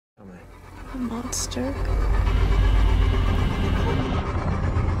A monster.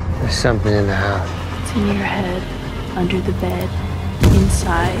 There's something in the house. It's in your head, under the bed,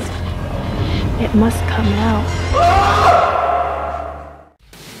 inside. It must come out.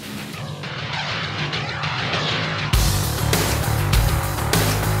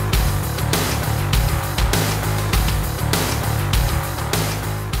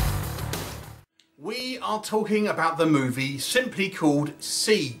 We are talking about the movie simply called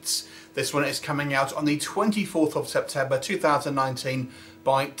Seeds. This one is coming out on the 24th of September 2019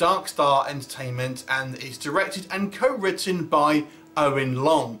 by Dark Star Entertainment and is directed and co-written by Owen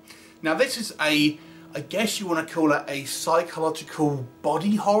Long. Now this is I guess you want to call it a psychological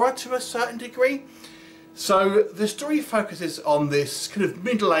body horror to a certain degree. So the story focuses on this kind of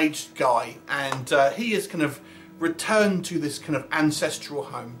middle-aged guy, and he is kind of returned to this kind of ancestral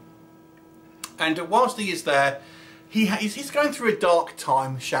home. And whilst he is there, he's going through a dark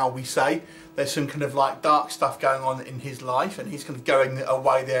time, shall we say. There's some kind of like dark stuff going on in his life, and he's kind of going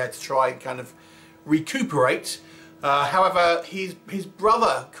away there to try and kind of recuperate. However, his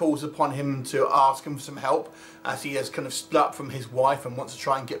brother calls upon him to ask him for some help, as he has kind of split up from his wife and wants to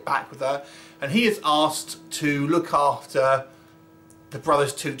try and get back with her. And he is asked to look after the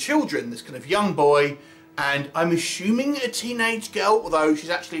brother's two children, this kind of young boy, and I'm assuming a teenage girl, although she's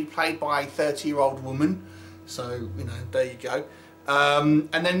actually played by a 30-year-old woman. So, you know, there you go. And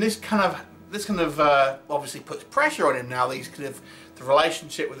then this kind of obviously puts pressure on him now. These kind of the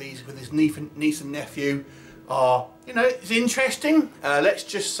relationship with his niece and nephew are, you know, it's interesting. Let's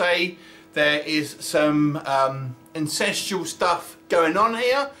just say there is some incestual stuff going on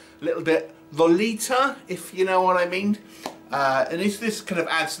here. A little bit Lolita, if you know what I mean. And this kind of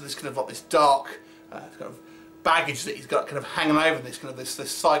adds to this kind of like this dark kind of baggage that he's got kind of hanging over this kind of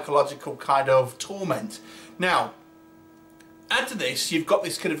this psychological kind of torment. Now, add to this, you've got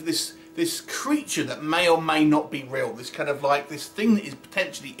this kind of this creature that may or may not be real. This kind of like this thing that is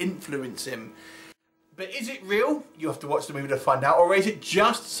potentially influencing him. But is it real? You have to watch the movie to find out, or is it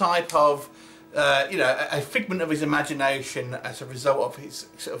just type of you know, a figment of his imagination as a result of his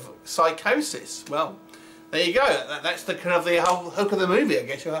sort of psychosis? Well, there you go. That's the kind of the whole hook of the movie. I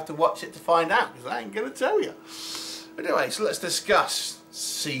guess you'll have to watch it to find out, because I ain't going to tell you. But anyway, so let's discuss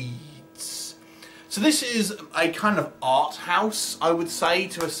Seeds. So this is a kind of art house, I would say,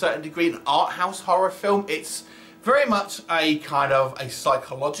 to a certain degree, an art house horror film. It's very much a kind of a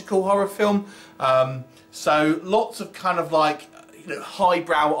psychological horror film. So lots of kind of like, you know,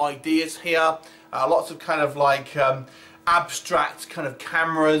 highbrow ideas here. Lots of kind of like abstract kind of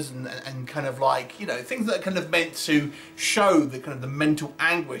cameras and kind of like, you know, things that are kind of meant to show the kind of the mental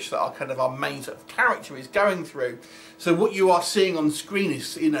anguish that our main sort of character is going through. So what you are seeing on screen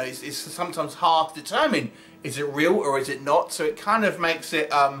is, you know, is sometimes hard to determine, is it real or is it not? So it kind of makes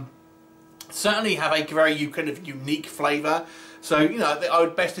it certainly have a very kind of unique flavour. So, you know, I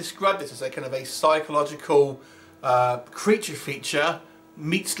would best describe this as a kind of a psychological creature feature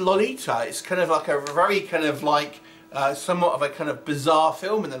meets Lolita. It's kind of like a very kind of like somewhat of a kind of bizarre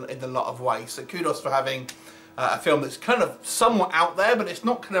film in a lot of ways. So kudos for having a film that's kind of somewhat out there, but it's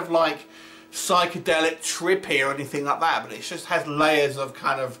not kind of like psychedelic trippy or anything like that, but it just has layers of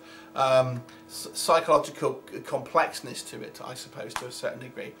kind of psychological complexness to it, I suppose, to a certain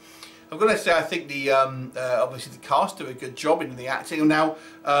degree. I'm going to say I think the obviously the cast do a good job in the acting. Now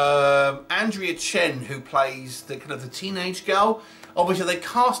Andrea Chen, who plays the kind of the teenage girl, obviously they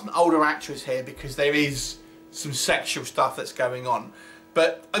cast an older actress here because there is some sexual stuff that's going on,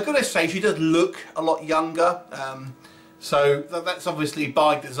 but I've got to say she does look a lot younger, so that's obviously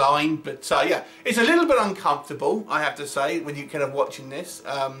by design. But yeah, it's a little bit uncomfortable, I have to say, when you're kind of watching this,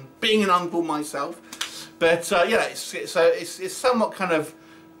 being an uncle myself. But yeah, it's somewhat kind of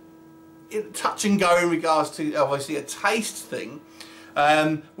touch and go in regards to obviously a taste thing.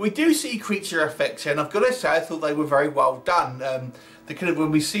 We do see creature effects here, and I've got to say I thought they were very well done. The kind of when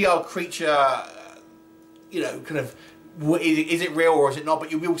we see our creature, you know, kind of is it real or is it not? But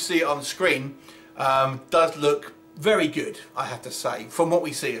you will see it on screen. Does look very good, I have to say, from what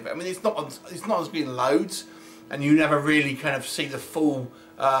we see of it. I mean, it's not on screen loads, and you never really kind of see the full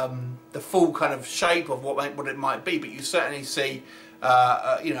kind of shape of what it might be. But you certainly see,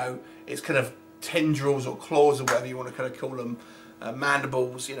 you know, it's kind of tendrils or claws or whatever you want to kind of call them,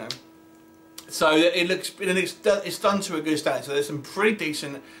 mandibles, you know. So it looks, it's done to a good standard. So there's some pretty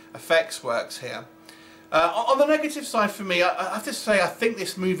decent effects works here. On the negative side for me, I have to say I think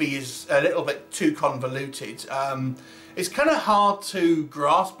this movie is a little bit too convoluted. It's kind of hard to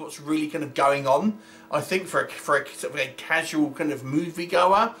grasp what's really kind of going on, I think, for a sort of a casual kind of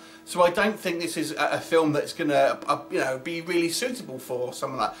moviegoer. So I don't think this is a film that's going to, you know, be really suitable for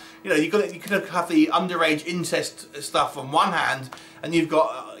someone like, you know, you could have the underage incest stuff on one hand, and you've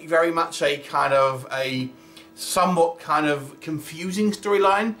got very much a kind of a somewhat kind of confusing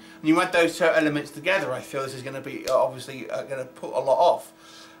storyline, and you add those two elements together, I feel this is going to be obviously going to put a lot off.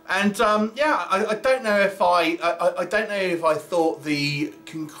 And yeah, I don't know if I don't know if I thought the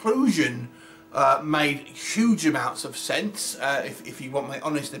conclusion made huge amounts of sense. If you want my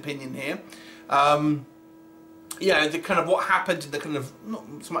honest opinion here, you know, the kind of what happened in the kind of not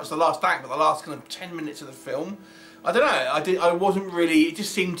so much the last act, but the last kind of 10 minutes of the film. I don't know. I wasn't really. It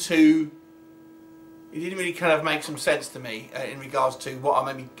just seemed to. It didn't really kind of make some sense to me in regards to what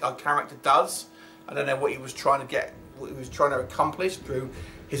maybe our character does. I don't know what he was trying to get, what he was trying to accomplish through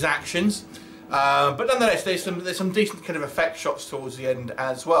his actions. But nonetheless, there's some decent kind of effect shots towards the end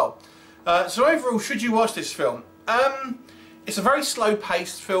as well. So overall, should you watch this film? It's a very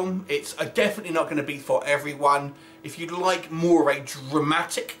slow-paced film. It's definitely not going to be for everyone. If you'd like more of a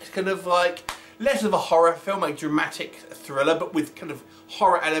dramatic kind of like, less of a horror film, a dramatic thriller, but with kind of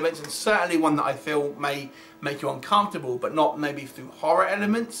horror elements, and certainly one that I feel may make you uncomfortable, but not maybe through horror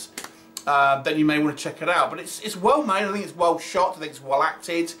elements, then you may want to check it out. But it's well made, I think it's well shot, I think it's well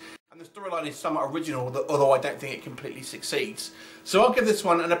acted, and the storyline is somewhat original, although I don't think it completely succeeds. So I'll give this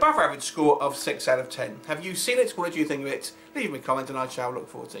one an above average score of 6 out of 10. Have you seen it? What did you think of it? Leave me a comment and I shall look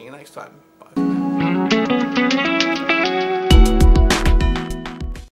forward to seeing you next time. Bye.